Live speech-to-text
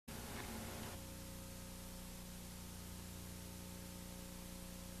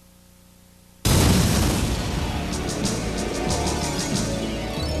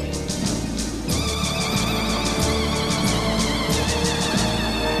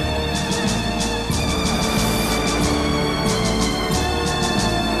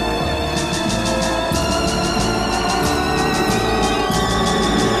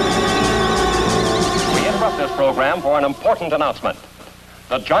for an important announcement.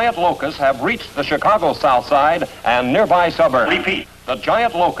 The giant locusts have reached the Chicago South Side and nearby suburbs. Repeat. The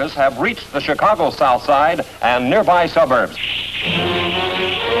giant locusts have reached the Chicago South Side and nearby suburbs.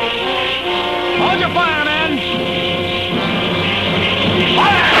 Hold your fire, men!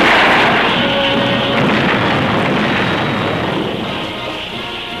 Fire!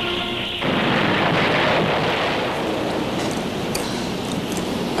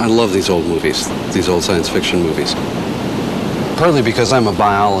 I love these old movies, these old science fiction movies. Partly because I'm a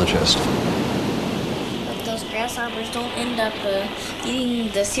biologist. But those grasshoppers don't end up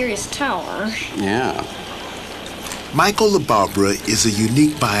eating the Sirius Tower. Yeah. Michael LaBarbera is a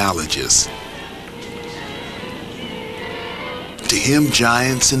unique biologist. To him,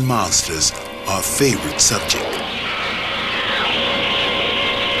 giants and monsters are a favorite subject.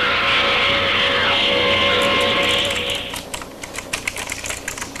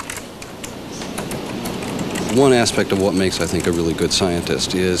 One aspect of what makes, I think, a really good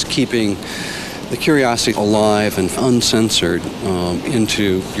scientist is keeping the curiosity alive and uncensored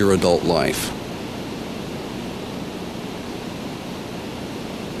into your adult life.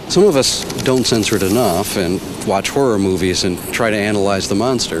 Some of us don't censor it enough and watch horror movies and try to analyze the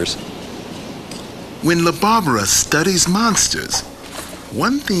monsters. When LaBarbera studies monsters,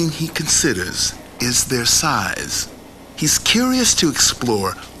 one thing he considers is their size. He's curious to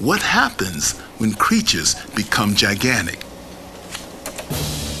explore what happens when creatures become gigantic.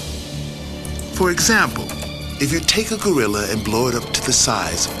 For example, if you take a gorilla and blow it up to the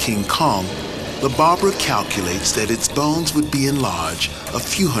size of King Kong, LaBarbera calculates that its bones would be enlarged a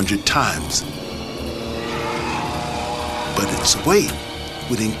few hundred times. But its weight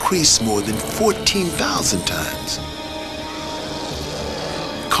would increase more than 14,000 times.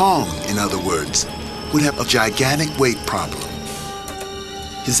 Kong, in other words, would have a gigantic weight problem.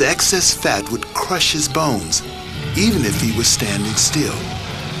 His excess fat would crush his bones, even if he was standing still.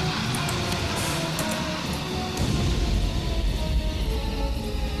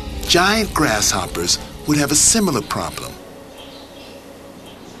 Giant grasshoppers would have a similar problem.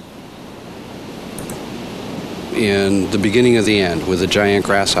 In The Beginning of the End with the giant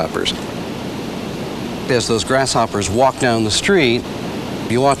grasshoppers. As those grasshoppers walk down the street,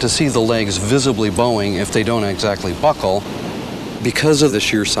 you ought to see the legs visibly bowing if they don't exactly buckle because of the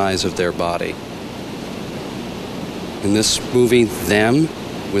sheer size of their body. In this movie, Them,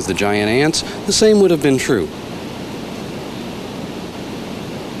 with the giant ants, the same would have been true.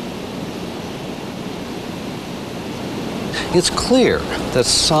 It's clear that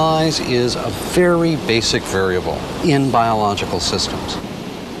size is a very basic variable in biological systems.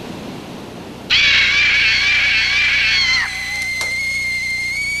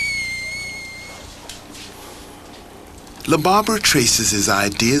 LaBarbera traces his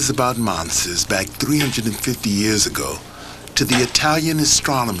ideas about monsters back 350 years ago to the Italian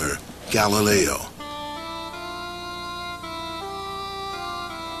astronomer Galileo.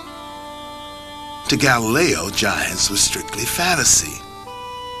 To Galileo, giants were strictly fantasy.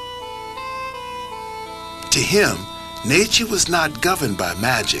 To him, nature was not governed by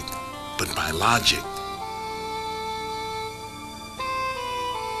magic, but by logic.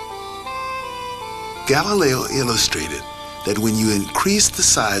 Galileo illustrated that when you increase the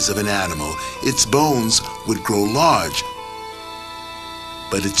size of an animal, its bones would grow large,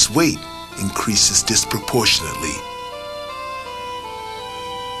 but its weight increases disproportionately.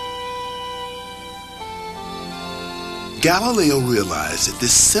 Galileo realized that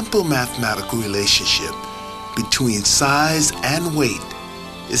this simple mathematical relationship between size and weight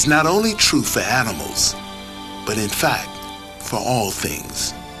is not only true for animals, but in fact, for all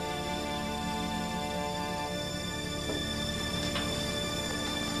things.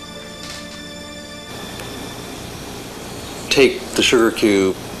 Take the sugar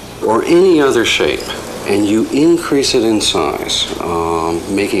cube or any other shape and you increase it in size,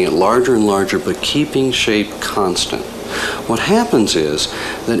 making it larger and larger but keeping shape constant. What happens is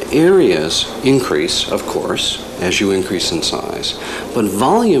that areas increase, of course, as you increase in size, but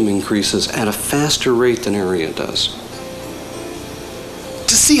volume increases at a faster rate than area does.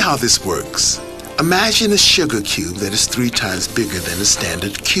 To see how this works, imagine a sugar cube that is 3 times bigger than a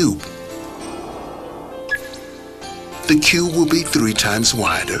standard cube. The cube will be 3 times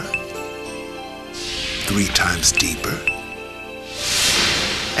wider, 3 times deeper,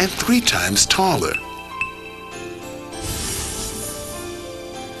 and 3 times taller.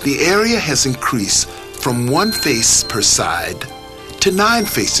 The area has increased from 1 face per side to 9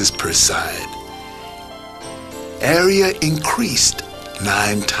 faces per side. Area increased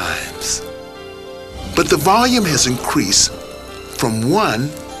 9 times. But the volume has increased from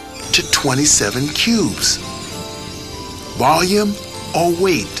 1 to 27 cubes. volume or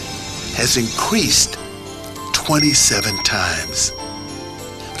weight has increased 27 times.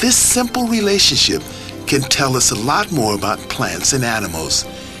 This simple relationship can tell us a lot more about plants and animals,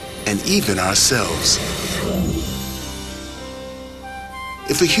 and even ourselves.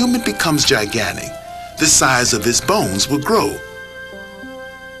 If a human becomes gigantic, the size of his bones will grow.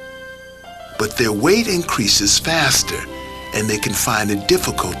 But their weight increases faster, and they can find it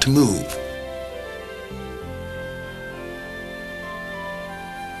difficult to move.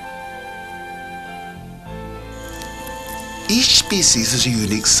 Each species is a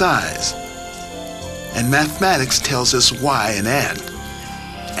unique size, and mathematics tells us why an ant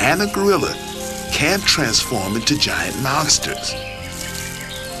and a gorilla can't transform into giant monsters.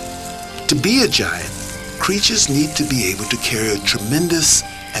 To be a giant, creatures need to be able to carry a tremendous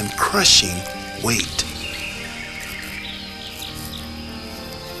and crushing weight.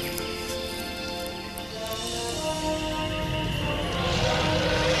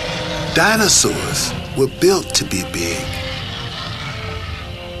 Dinosaurs were built to be big.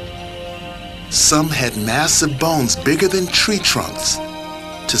 Some had massive bones bigger than tree trunks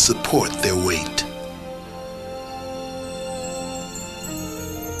to support their weight.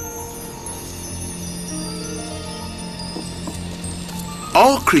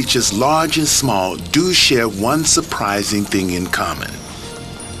 All creatures, large and small, do share one surprising thing in common.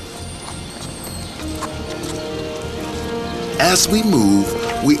 As we move,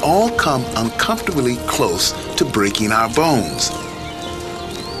 we all come uncomfortably close to breaking our bones.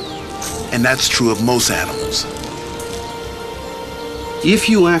 And that's true of most animals. If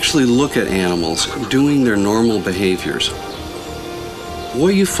you actually look at animals doing their normal behaviors,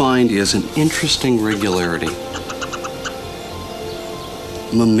 what you find is an interesting regularity.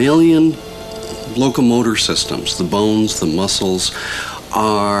 Mammalian locomotor systems, the bones, the muscles,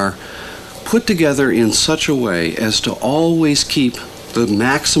 are put together in such a way as to always keep the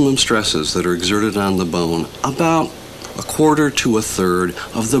maximum stresses that are exerted on the bone about a quarter to a third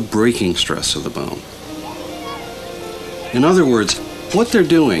of the breaking stress of the bone. In other words, what they're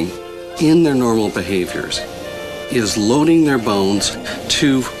doing in their normal behaviors is loading their bones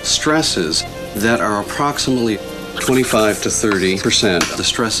to stresses that are approximately 25 to 30% the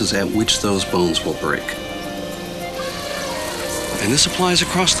stresses at which those bones will break. And this applies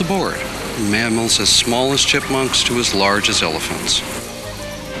across the board. Mammals as small as chipmunks to as large as elephants.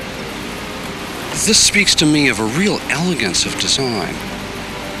 This speaks to me of a real elegance of design.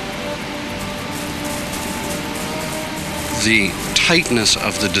 The tightness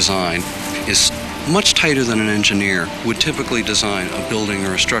of the design is much tighter than an engineer would typically design a building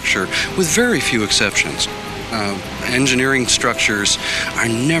or a structure, with very few exceptions. Engineering structures are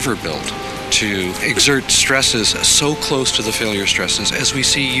never built to exert stresses so close to the failure stresses as we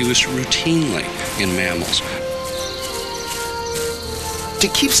see used routinely in mammals. To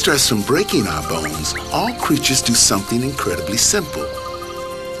keep stress from breaking our bones, all creatures do something incredibly simple.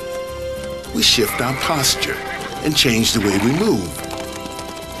 We shift our posture and change the way we move.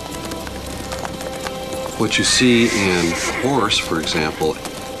 What you see in a horse, for example,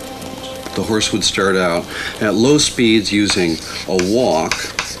 the horse would start out at low speeds using a walk,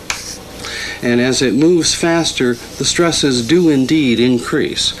 and as it moves faster, the stresses do indeed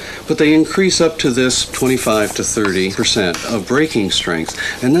increase, but they increase up to this 25 to 30% of braking strength,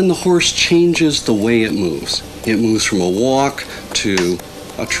 and then the horse changes the way it moves. It moves from a walk to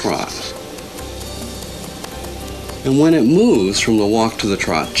a trot. And when it moves from the walk to the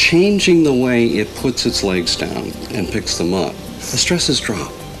trot, changing the way it puts its legs down and picks them up, the stresses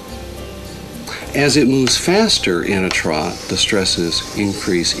drop. As it moves faster in a trot, the stresses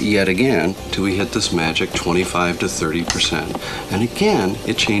increase yet again till we hit this magic 25 to 30%. And again,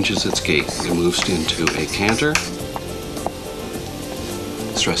 it changes its gait. It moves into a canter.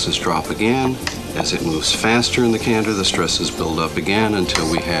 Stresses drop again. As it moves faster in the canter, the stresses build up again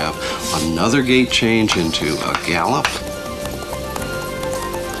until we have another gait change into a gallop.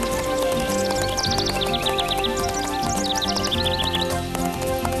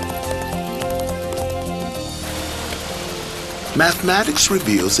 Mathematics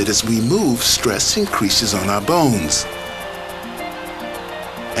reveals that as we move, stress increases on our bones.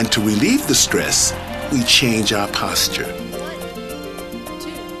 And to relieve the stress, we change our posture,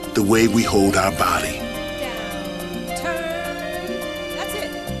 the way we hold our body. Down, turn. That's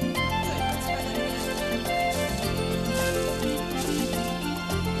it. Good. Let's try that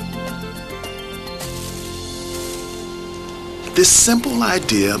again. This simple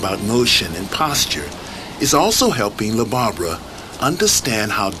idea about motion and posture is also helping La Barbara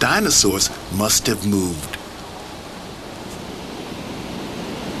understand how dinosaurs must have moved.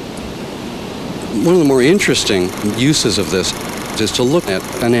 One of the more interesting uses of this is to look at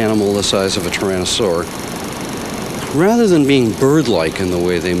an animal the size of a tyrannosaur. Rather than being bird-like in the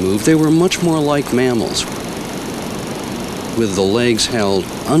way they moved, they were much more like mammals, with the legs held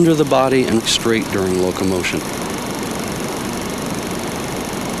under the body and straight during locomotion.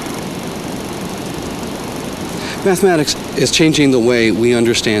 Mathematics is changing the way we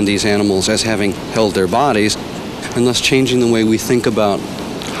understand these animals as having held their bodies, and thus changing the way we think about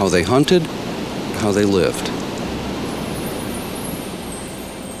how they hunted, how they lived.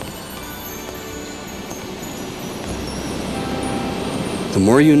 The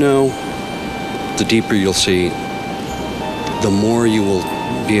more you know, the deeper you'll see, the more you will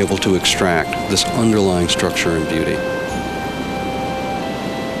be able to extract this underlying structure and beauty.